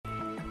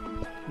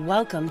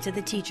Welcome to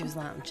the Teacher's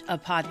Lounge, a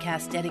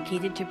podcast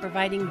dedicated to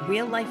providing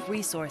real-life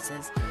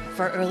resources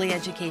for early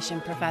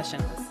education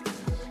professionals.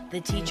 The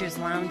Teacher's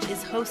Lounge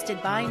is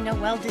hosted by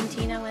Noelle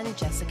Dentino and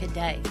Jessica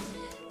Day.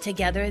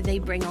 Together, they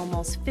bring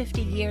almost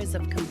 50 years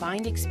of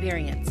combined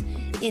experience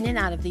in and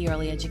out of the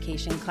early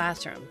education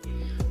classroom,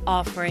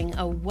 offering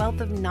a wealth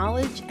of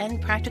knowledge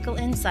and practical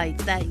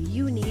insights that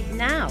you need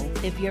now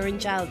if you're in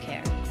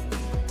childcare.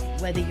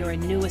 Whether you're a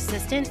new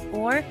assistant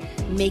or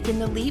making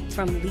the leap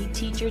from lead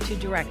teacher to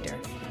director,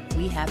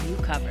 we have you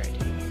covered.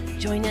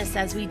 Join us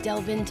as we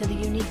delve into the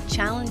unique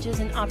challenges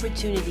and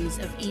opportunities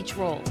of each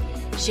role,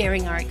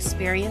 sharing our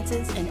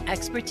experiences and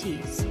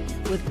expertise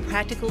with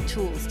practical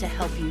tools to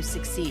help you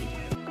succeed.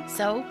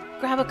 So,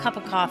 grab a cup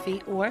of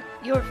coffee or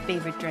your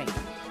favorite drink,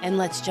 and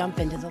let's jump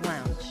into the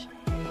lounge.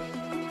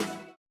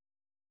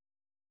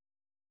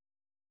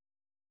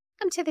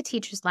 Welcome to the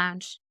Teacher's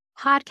Lounge,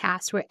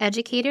 podcast where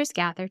educators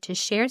gather to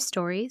share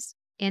stories,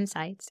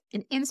 insights,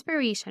 and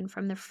inspiration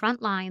from the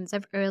front lines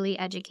of early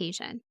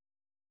education.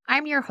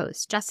 I'm your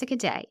host, Jessica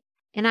Day,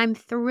 and I'm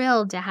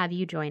thrilled to have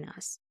you join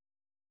us.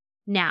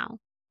 Now,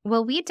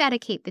 while we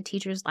dedicate the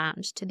Teacher's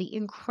Lounge to the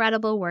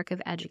incredible work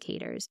of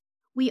educators,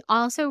 we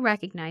also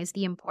recognize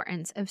the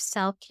importance of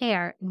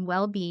self-care and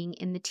well-being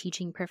in the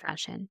teaching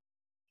profession.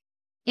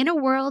 In a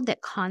world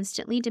that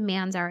constantly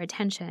demands our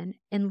attention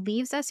and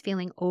leaves us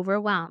feeling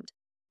overwhelmed,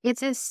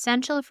 it's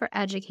essential for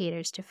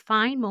educators to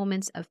find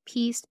moments of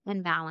peace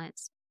and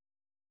balance.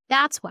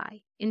 That's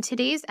why, in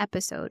today's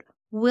episode,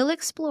 we'll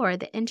explore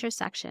the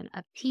intersection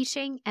of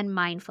teaching and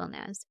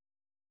mindfulness,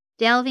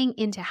 delving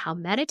into how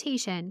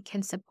meditation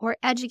can support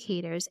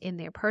educators in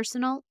their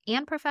personal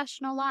and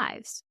professional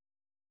lives.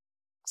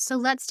 So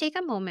let's take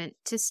a moment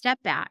to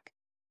step back,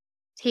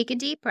 take a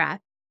deep breath,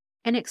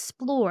 and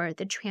explore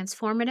the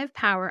transformative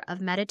power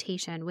of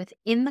meditation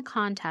within the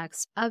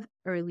context of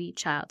early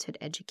childhood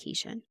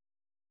education.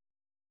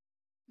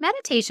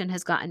 Meditation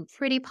has gotten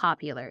pretty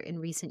popular in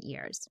recent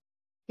years.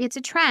 It's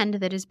a trend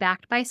that is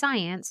backed by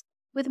science,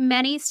 with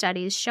many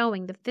studies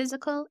showing the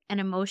physical and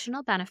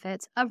emotional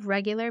benefits of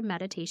regular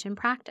meditation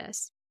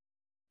practice.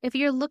 If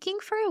you're looking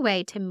for a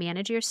way to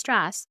manage your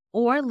stress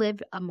or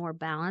live a more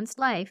balanced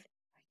life,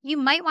 you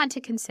might want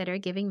to consider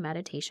giving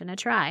meditation a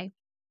try.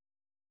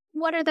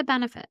 What are the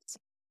benefits?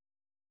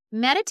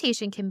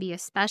 Meditation can be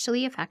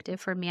especially effective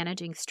for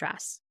managing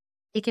stress.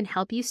 It can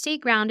help you stay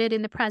grounded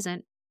in the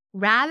present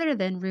rather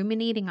than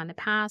ruminating on the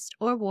past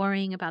or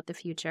worrying about the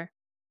future.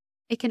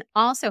 It can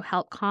also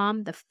help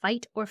calm the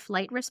fight or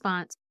flight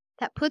response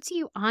that puts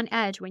you on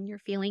edge when you're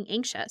feeling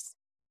anxious.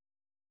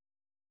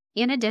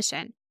 In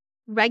addition,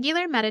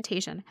 regular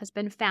meditation has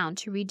been found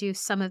to reduce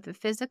some of the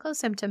physical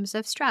symptoms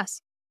of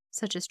stress,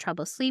 such as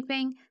trouble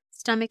sleeping,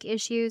 stomach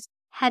issues,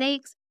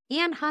 headaches,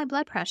 and high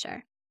blood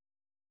pressure.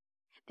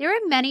 There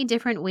are many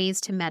different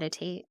ways to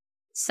meditate.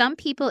 Some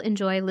people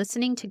enjoy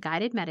listening to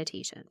guided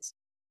meditations.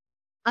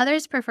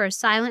 Others prefer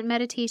silent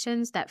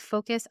meditations that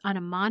focus on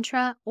a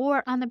mantra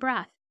or on the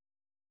breath.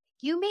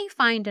 You may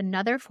find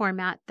another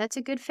format that's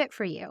a good fit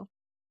for you,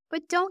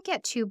 but don't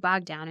get too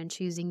bogged down in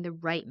choosing the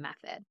right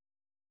method.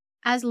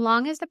 As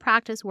long as the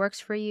practice works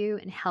for you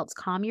and helps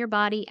calm your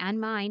body and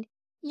mind,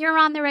 you're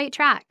on the right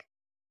track.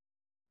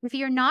 If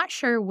you're not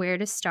sure where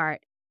to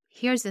start,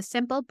 here's a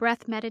simple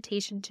breath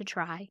meditation to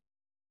try.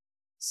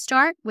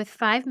 Start with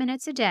 5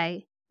 minutes a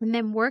day and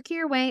then work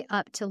your way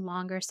up to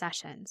longer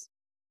sessions.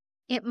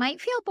 It might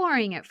feel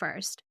boring at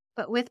first,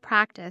 but with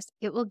practice,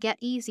 it will get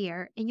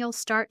easier and you'll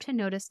start to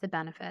notice the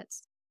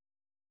benefits.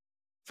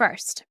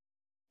 First,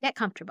 get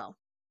comfortable.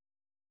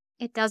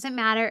 It doesn't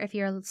matter if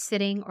you're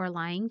sitting or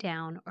lying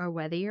down or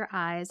whether your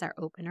eyes are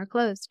open or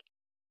closed.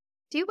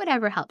 Do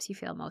whatever helps you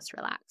feel most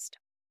relaxed.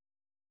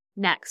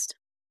 Next,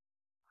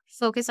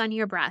 focus on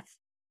your breath.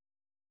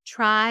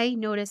 Try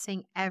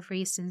noticing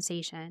every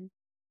sensation,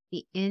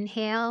 the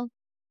inhale,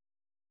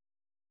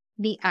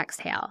 the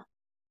exhale.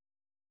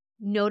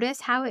 Notice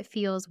how it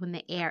feels when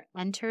the air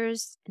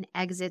enters and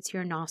exits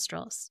your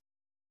nostrils,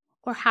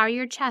 or how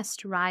your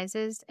chest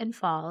rises and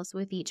falls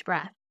with each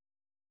breath.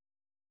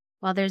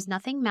 While there's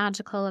nothing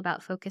magical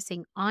about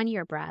focusing on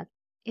your breath,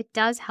 it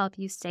does help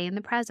you stay in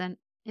the present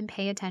and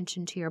pay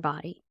attention to your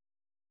body.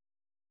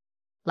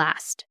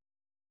 Last,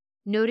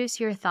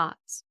 notice your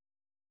thoughts.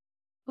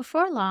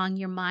 Before long,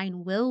 your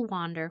mind will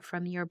wander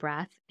from your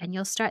breath and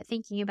you'll start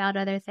thinking about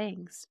other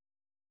things.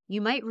 You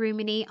might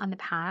ruminate on the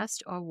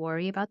past or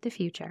worry about the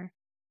future.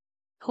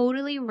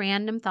 Totally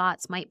random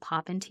thoughts might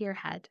pop into your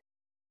head.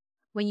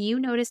 When you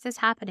notice this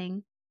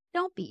happening,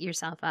 don't beat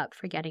yourself up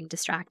for getting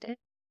distracted.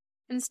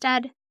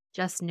 Instead,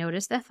 just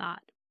notice the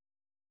thought.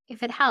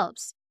 If it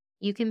helps,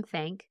 you can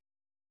think,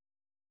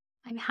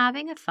 I'm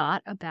having a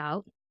thought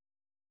about,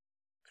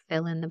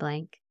 fill in the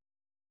blank.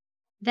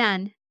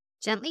 Then,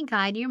 gently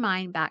guide your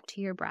mind back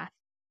to your breath.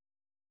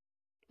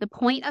 The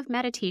point of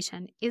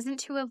meditation isn't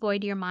to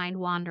avoid your mind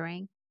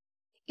wandering.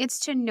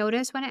 It's to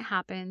notice when it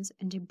happens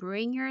and to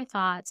bring your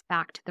thoughts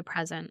back to the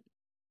present.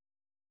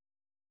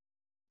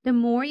 The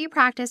more you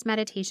practice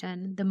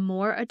meditation, the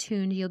more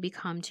attuned you'll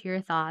become to your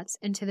thoughts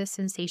and to the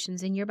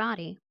sensations in your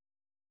body.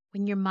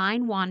 When your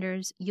mind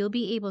wanders, you'll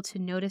be able to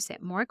notice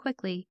it more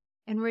quickly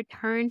and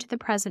return to the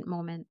present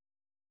moment.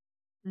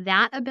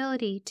 That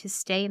ability to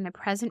stay in the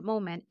present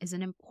moment is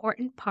an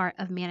important part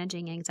of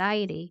managing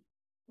anxiety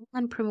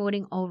and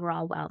promoting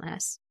overall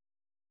wellness.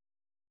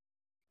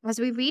 As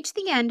we reach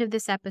the end of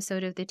this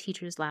episode of the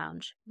Teacher's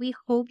Lounge, we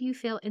hope you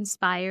feel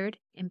inspired,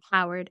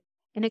 empowered,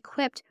 and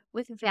equipped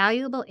with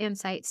valuable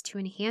insights to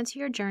enhance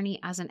your journey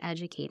as an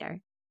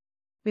educator.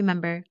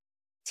 Remember,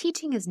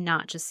 teaching is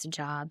not just a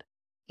job.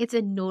 It's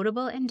a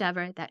notable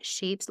endeavor that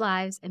shapes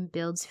lives and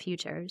builds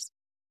futures.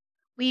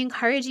 We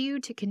encourage you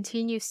to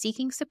continue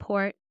seeking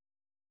support,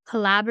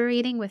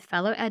 collaborating with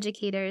fellow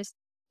educators,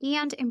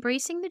 and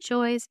embracing the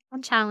joys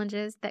and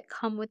challenges that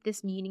come with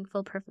this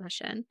meaningful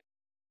profession.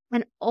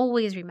 And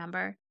always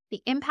remember,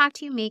 the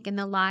impact you make in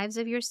the lives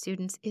of your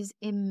students is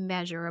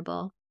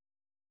immeasurable.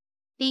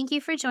 Thank you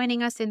for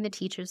joining us in the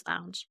Teacher's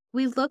Lounge.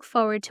 We look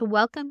forward to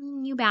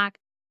welcoming you back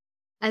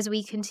as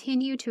we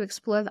continue to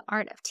explore the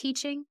art of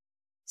teaching,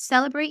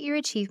 celebrate your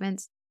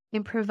achievements,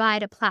 and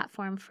provide a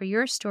platform for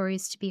your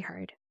stories to be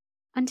heard.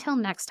 Until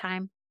next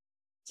time,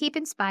 keep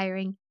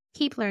inspiring,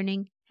 keep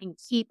learning, and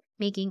keep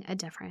making a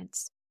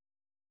difference.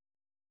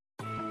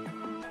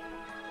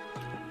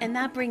 And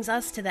that brings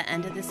us to the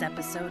end of this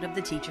episode of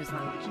the Teacher's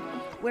Lounge.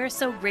 We're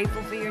so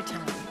grateful for your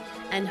time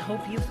and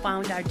hope you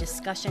found our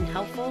discussion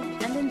helpful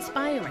and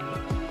inspiring.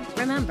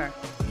 Remember,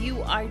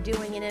 you are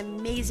doing an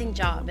amazing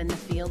job in the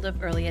field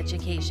of early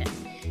education,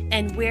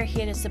 and we're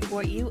here to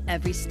support you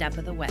every step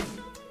of the way.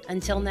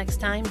 Until next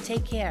time,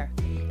 take care,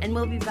 and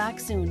we'll be back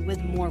soon with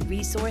more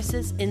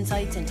resources,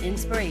 insights, and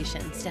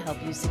inspirations to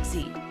help you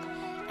succeed.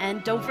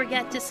 And don't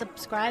forget to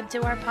subscribe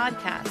to our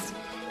podcast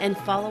and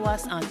follow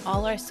us on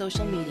all our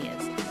social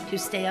medias to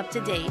stay up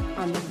to date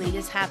on the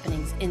latest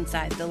happenings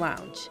inside the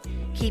lounge.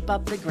 Keep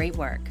up the great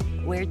work.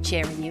 We're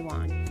cheering you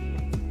on.